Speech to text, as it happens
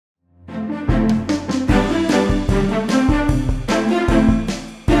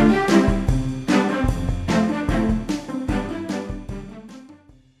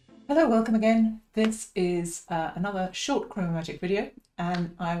Hello, welcome again. This is another short ChromaMagic video,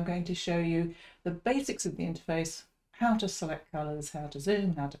 and I'm going to show you the basics of the interface, how to select colours, how to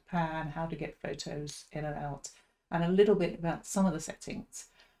zoom, how to pan, how to get photos in and out, and a little bit about some of the settings.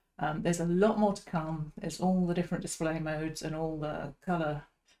 There's a lot more to come. There's all the different display modes and all the colour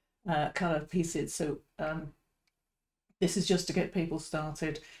pieces. So this is just to get people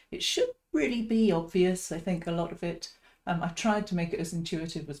started. It should really be obvious, I think, a lot of it. I've tried to make it as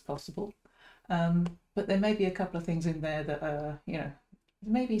intuitive as possible, but there may be a couple of things in there that are,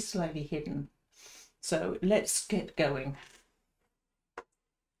 maybe slightly hidden. So let's get going.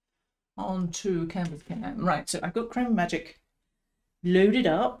 On to Canvas Cam. Right, so I've got ChromaMagic loaded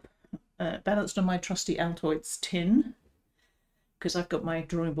up, balanced on my trusty Altoids tin, because I've got my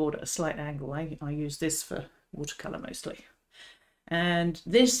drawing board at a slight angle. I use this for watercolour mostly. And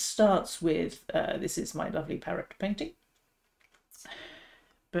this starts with, this is my lovely parrot painting.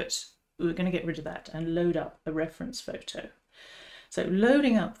 But we're going to get rid of that and load up a reference photo. So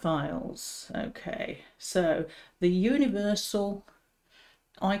loading up files. Okay, so the universal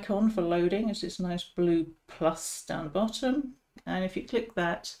icon for loading is this nice blue plus down the bottom. And if you click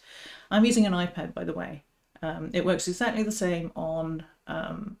that, I'm using an iPad, by the way. It works exactly the same on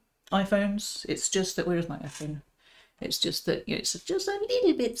iPhones. It's just that, where's my iPhone? It's just that it's just a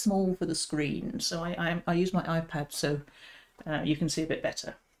little bit small for the screen. So I use my iPad so you can see a bit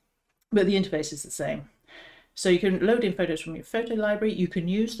better. But the interface is the same. So you can load in photos from your photo library. You can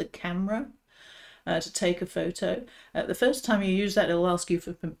use the camera to take a photo. The first time you use that, it'll ask you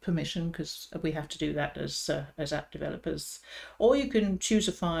for permission, because we have to do that as app developers. Or you can choose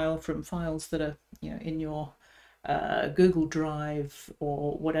a file from files that are in your Google Drive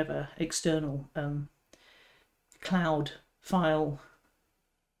or whatever external cloud file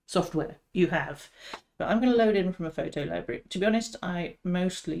software you have. But I'm going to load in from a photo library. To be honest, I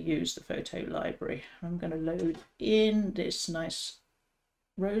mostly use the photo library. I'm going to load in this nice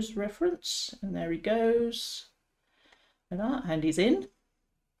rose reference, and there he goes. And he's in.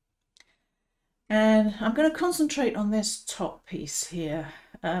 And I'm going to concentrate on this top piece here.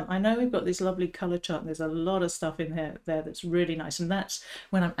 I know we've got this lovely colour chart, and there's a lot of stuff in there that's really nice, and that's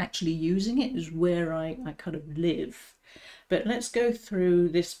when I'm actually using it, is where I kind of live. But let's go through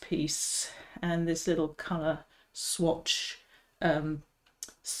this piece and this little colour swatch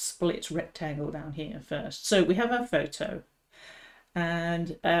split rectangle down here first. So we have our photo,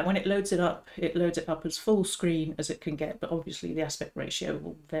 and when it loads it up as full screen as it can get, but obviously the aspect ratio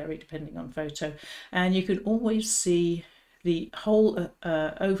will vary depending on photo. And you can always see the whole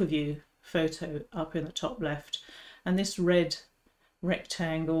overview photo up in the top left, and this red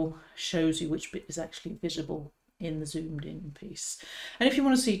rectangle shows you which bit is actually visible in the zoomed in piece. And if you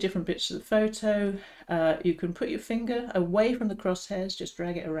want to see different bits of the photo, you can put your finger away from the crosshairs, just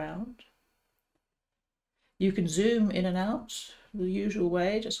drag it around. You can zoom in and out the usual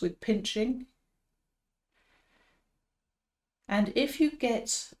way, just with pinching. And if you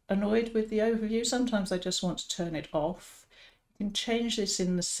get annoyed with the overview, sometimes I just want to turn it off, you can change this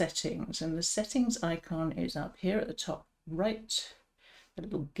in the settings, and the settings icon is up here at the top right, the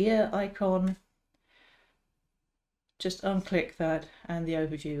little gear icon. Just unclick that and the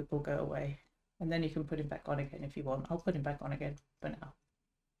overview will go away, and then you can put him back on again if you want. I'll put him back on again for now.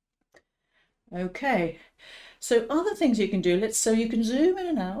 Okay, so other things you can do, so you can zoom in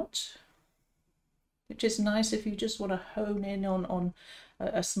and out, which is nice if you just want to hone in on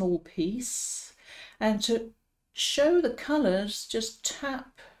a small piece. And to show the colours, just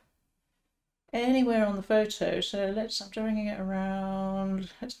tap anywhere on the photo. So I'm dragging it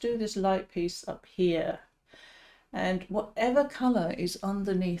around. Let's do this light piece up here. And whatever colour is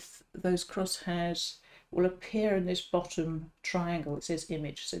underneath those crosshairs will appear in this bottom triangle. It says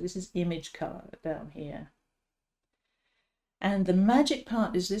image, so this is image colour down here. And the magic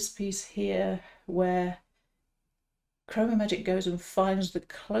part is this piece here, where ChromaMagic goes and finds the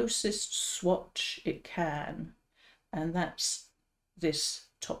closest swatch it can, and that's this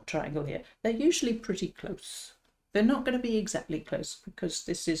top triangle here. They're usually pretty close. They're not going to be exactly close because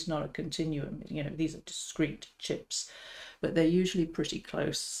this is not a continuum, these are discrete chips, but they're usually pretty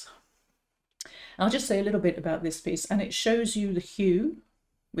close. I'll just say a little bit about this piece, and it shows you the hue,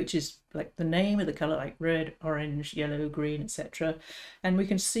 which is like the name of the colour, like red, orange, yellow, green, etc. And we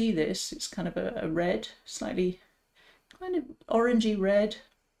can see this, it's kind of a red, slightly kind of orangey red,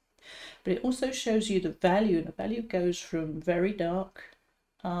 but it also shows you the value, and the value goes from very dark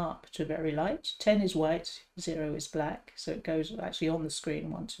up to very light. 10 is white, 0 is black, so it goes actually on the screen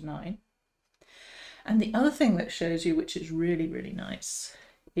 1 to 9. And the other thing that shows you, which is really, really nice,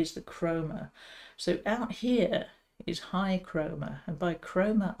 is the chroma. So out here is high chroma, and by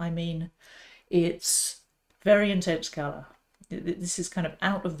chroma I mean it's very intense color. This is kind of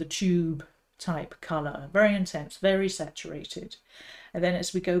out of the tube type color, very intense, very saturated. And then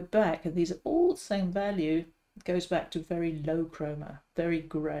as we go back, and these are all the same value, it goes back to very low chroma, very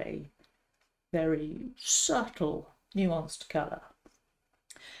grey, very subtle, nuanced color.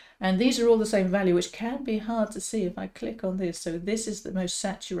 And these are all the same value, which can be hard to see if I click on this. So this is the most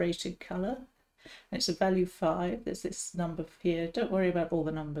saturated color. It's a value 5. There's this number here. Don't worry about all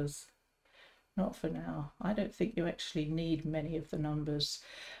the numbers. Not for now. I don't think you actually need many of the numbers.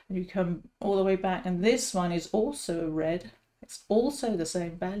 And you come all the way back, and this one is also a red. It's also the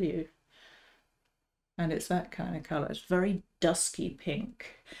same value. And it's that kind of color. It's very dusky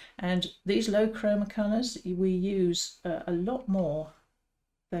pink. And these low chroma colors we use a lot more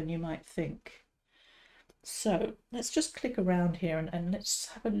than you might think. So let's just click around here and let's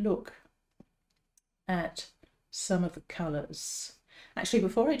have a look at some of the colors. Actually,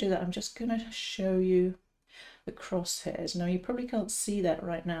 before I do that, I'm just going to show you the crosshairs. Now, you probably can't see that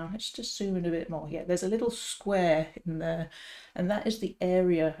right now. Let's just zoom in a bit more. Yeah, there's a little square in there, and that is the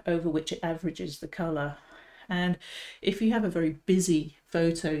area over which it averages the color. And if you have a very busy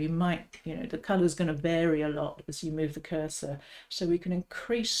photo, you might, the color is going to vary a lot as you move the cursor. So we can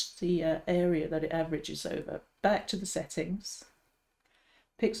increase the area that it averages over. Back to the settings.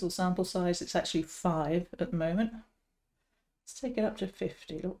 Pixel sample size, it's actually 5 at the moment. Let's take it up to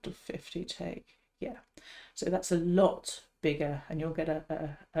 50. What does 50 take? Yeah, so that's a lot bigger, and you'll get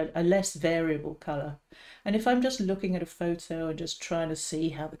a less variable color. And if I'm just looking at a photo and just trying to see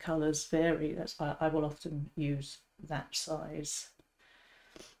how the colors vary, I will often use that size.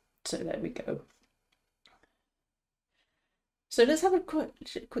 So there we go. So let's have a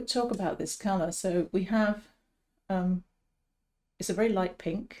quick talk about this color. So we have it's a very light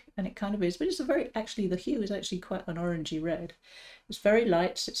pink, and it kind of is, but it's actually the hue is actually quite an orangey red. It's very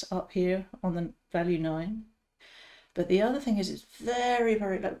light. It's up here on the value 9. But the other thing is it's very,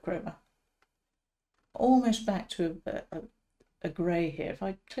 very low chroma. Almost back to a grey here. If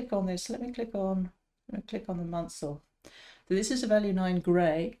I click on this, let me click on the Munsell. So this is a value 9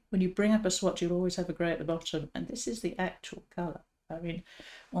 grey. When you bring up a swatch, you'll always have a grey at the bottom, and this is the actual colour. I mean,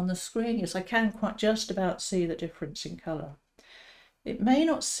 on the screen, yes, I can quite just about see the difference in colour. It may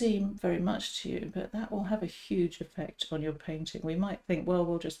not seem very much to you, but that will have a huge effect on your painting. We might think, well,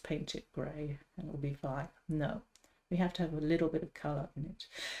 we'll just paint it grey and it'll be fine. No, we have to have a little bit of colour in it.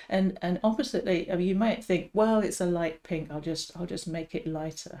 And oppositely, I mean, you might think, well, it's a light pink, I'll just make it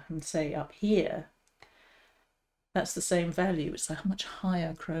lighter and say up here, that's the same value. It's a much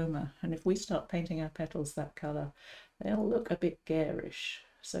higher chroma. And if we start painting our petals that colour, they'll look a bit garish.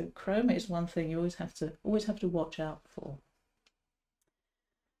 So chroma is one thing you always have to watch out for.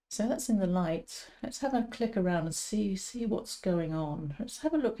 So that's in the light. Let's have a click around and see what's going on. Let's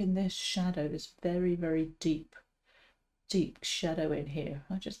have a look in this shadow, this very, very deep shadow in here.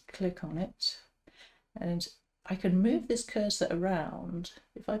 I just click on it and I can move this cursor around.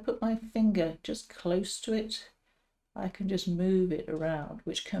 If I put my finger just close to it, I can just move it around,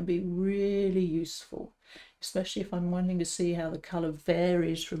 which can be really useful, especially if I'm wanting to see how the color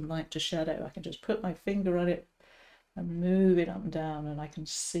varies from light to shadow. I can just put my finger on it and move it up and down, and I can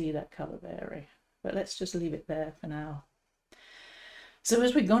see that colour vary. But let's just leave it there for now. So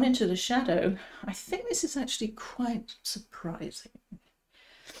as we've gone into the shadow, I think this is actually quite surprising.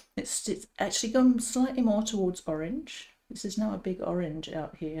 It's actually gone slightly more towards orange. This is now a big orange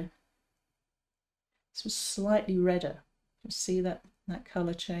out here. This was slightly redder. You see that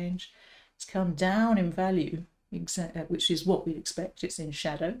colour change? It's come down in value, which is what we'd expect. It's in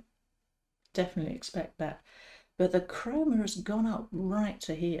shadow. Definitely expect that. But the chroma has gone up right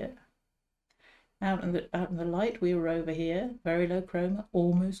to here. Out in the light, we were over here, very low chroma,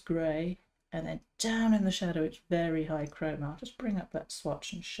 almost grey, and then down in the shadow, it's very high chroma. I'll just bring up that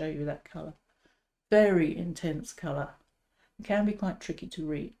swatch and show you that colour. Very intense colour. It can be quite tricky to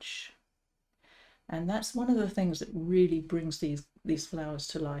reach. And that's one of the things that really brings these flowers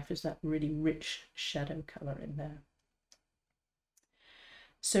to life, is that really rich shadow colour in there.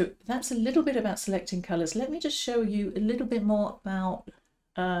 So that's a little bit about selecting colours. Let me just show you a little bit more about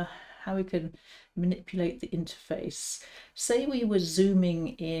how we can manipulate the interface. Say we were zooming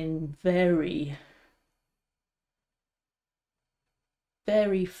in very,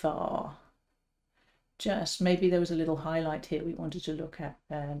 very far. Just maybe there was a little highlight here we wanted to look at,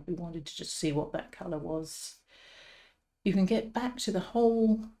 and we wanted to just see what that colour was. You can get back to the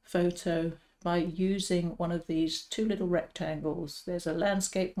whole photo by using one of these two little rectangles. There's a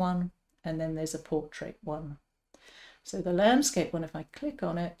landscape one, and then there's a portrait one. So the landscape one, if I click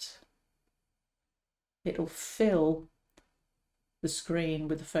on it, it'll fill the screen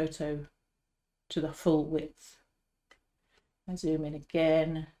with the photo to the full width. I zoom in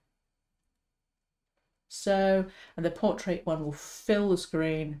again. So, and the portrait one will fill the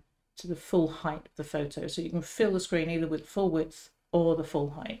screen to the full height of the photo. So you can fill the screen either with full width or the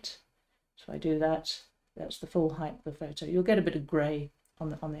full height. So I do that, that's the full height of the photo. You'll get a bit of grey on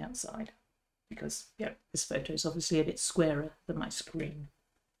the outside because, yeah, this photo is obviously a bit squarer than my screen.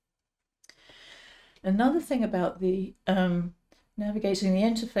 Another thing about the navigating the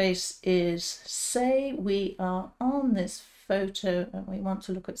interface is, say we are on this photo and we want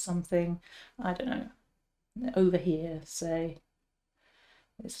to look at something, I don't know, over here, say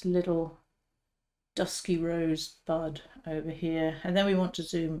this little dusky rose bud over here, and then we want to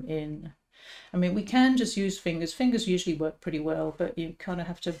zoom in. I mean, we can just use fingers. Fingers usually work pretty well, but you kind of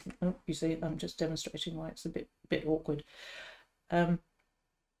have to, oh, you see, I'm just demonstrating why it's a bit awkward.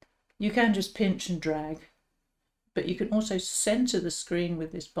 You can just pinch and drag, but you can also center the screen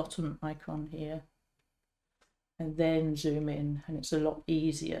with this bottom icon here and then zoom in, and it's a lot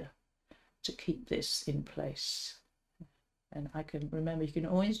easier to keep this in place. And I can remember, you can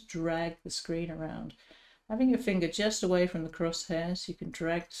always drag the screen around. Having your finger just away from the crosshairs, you can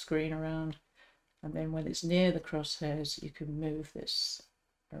drag the screen around, and then when it's near the crosshairs, you can move this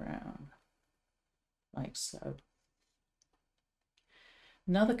around like so.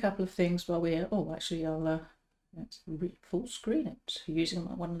 Another couple of things while we're, oh, actually I'll let's full screen it using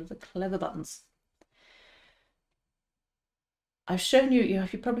one of the clever buttons. I've shown you,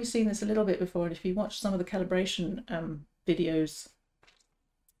 you've probably seen this a little bit before, and if you watch some of the calibration videos,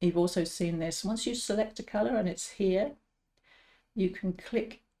 you've also seen this. Once you select a color and it's here, you can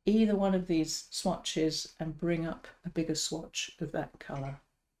click either one of these swatches and bring up a bigger swatch of that color.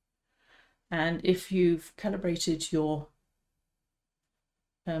 And if you've calibrated your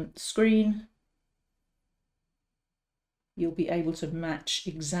screen, you'll be able to match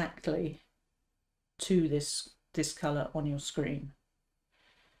exactly to this color on your screen.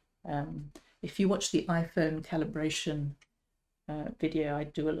 If you watch the iPhone calibration video, I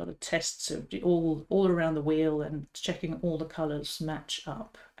do a lot of tests of all around the wheel and checking all the colors match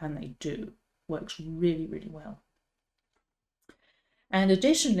up, and they do. Works really, really well. And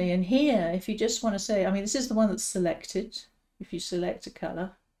additionally, in here, if you just want to say, I mean, this is the one that's selected. If you select a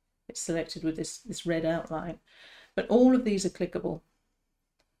color, it's selected with this red outline, but all of these are clickable.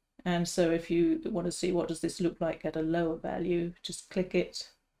 And so if you want to see what does this look like at a lower value, just click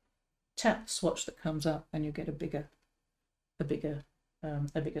it, tap the swatch that comes up, and you get a bigger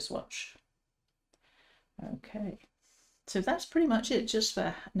swatch. Okay, so that's pretty much it just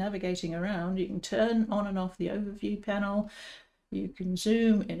for navigating around. You can turn on and off the overview panel, you can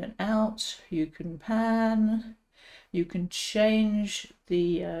zoom in and out, you can pan, you can change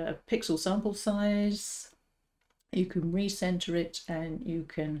the pixel sample size, you can recenter it, and you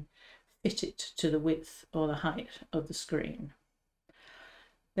can fit it to the width or the height of the screen.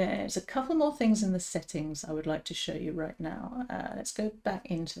 There's a couple more things in the settings I would like to show you right now. Let's go back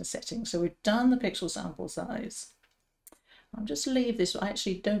into the settings. So we've done the pixel sample size. I'll just leave this. I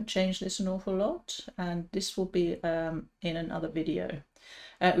actually don't change this an awful lot, and this will be in another video.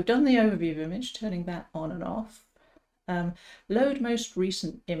 We've done the overview image, turning that on and off. Load most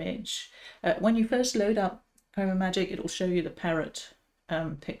recent image. When you first load up ChromaMagic, it'll show you the parrot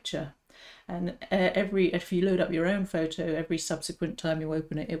picture. And if you load up your own photo, every subsequent time you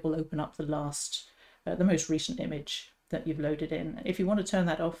open it, it will open up the most recent image that you've loaded in. If you want to turn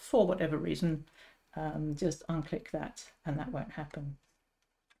that off for whatever reason, just unclick that and that won't happen.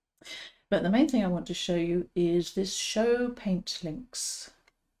 But the main thing I want to show you is this show paint links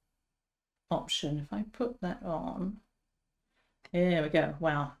option. If I put that on, there we go.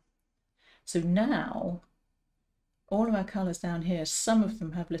 Wow. So now all of our colors down here, some of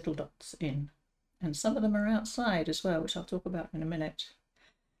them have little dots in, and some of them are outside as well, which I'll talk about in a minute.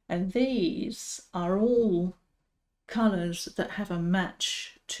 And these are all colors that have a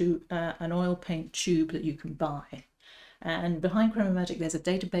match to an oil paint tube that you can buy. And behind ChromaMagic, there's a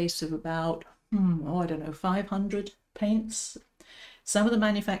database of about, I don't know, 500 paints. Some of the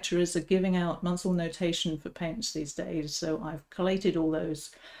manufacturers are giving out Munsell notation for paints these days, so I've collated all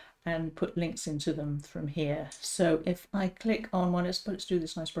those and put links into them from here. So if I click on one, let's do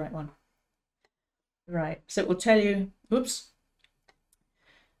this nice bright one. Right, so it will tell you, oops,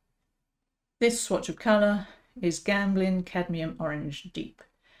 this swatch of color is Gamblin Cadmium Orange Deep.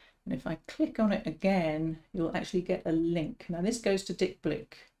 And if I click on it again, you'll actually get a link. Now this goes to Dick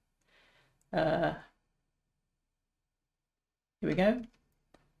Blick. Here we go.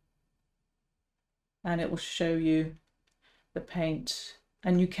 And it will show you the paint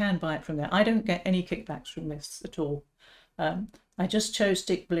and you can buy it from there. I don't get any kickbacks from this at all. I just chose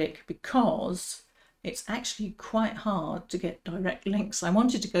Stick Blick because it's actually quite hard to get direct links. I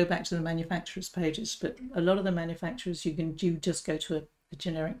wanted to go back to the manufacturer's pages, but a lot of the manufacturers you just go to a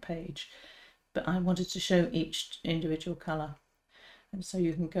generic page. But I wanted to show each individual colour, and so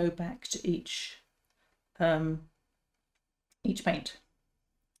you can go back to each paint.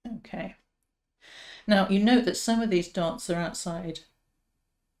 Okay. Now you note that some of these dots are outside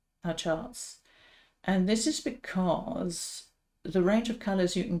our charts, and this is because the range of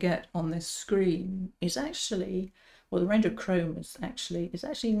colours you can get on this screen is actually, well, the range of chromas is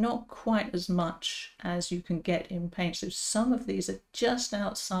actually not quite as much as you can get in paint. So some of these are just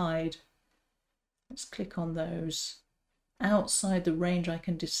outside, let's click on those, outside the range I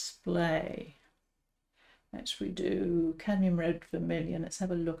can display. Let's redo cadmium red vermilion. Let's have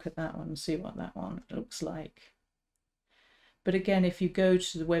a look at that one and see what that one looks like. But again, if you go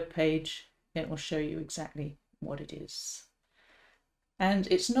to the web page, it will show you exactly what it is. And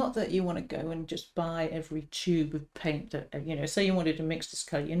it's not that you want to go and just buy every tube of paint that, you know, say you wanted to mix this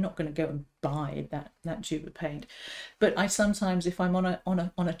colour, you're not going to go and buy that tube of paint. But I sometimes, if I'm on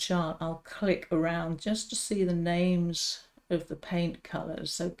a chart, I'll click around just to see the names of the paint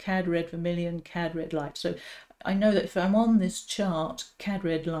colours. So Cad Red Vermilion, Cad Red Light. So I know that if I'm on this chart, Cad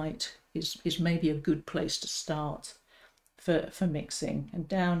Red Light is maybe a good place to start for mixing. And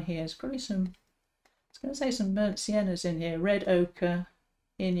down here is probably some, I was going to say some burnt siennas in here, red ochre,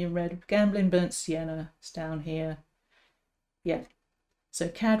 Indian red, gambling burnt sienna is down here. Yeah, so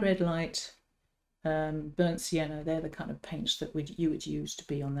Cad Red Light, burnt sienna, they're the kind of paints that you would use to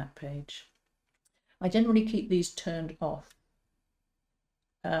be on that page. I generally keep these turned off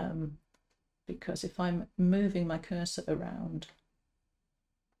because if I'm moving my cursor around,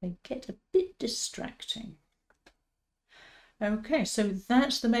 they get a bit distracting. Okay, so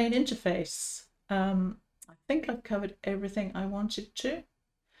that's the main interface. I think I've covered everything I wanted to.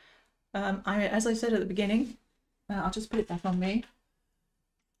 As I said at the beginning, I'll just put it back on me.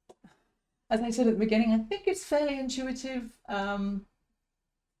 As I said at the beginning, I think it's fairly intuitive. The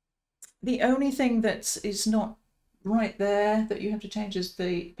only thing that is not right there that you have to change is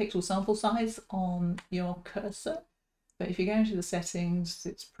the pixel sample size on your cursor. But if you go into the settings,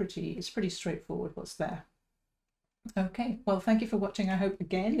 it's pretty straightforward what's there. Okay, well, thank you for watching. I hope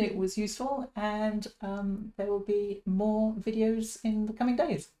again it was useful, and there will be more videos in the coming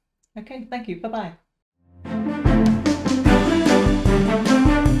days. Okay, thank you. Bye-bye.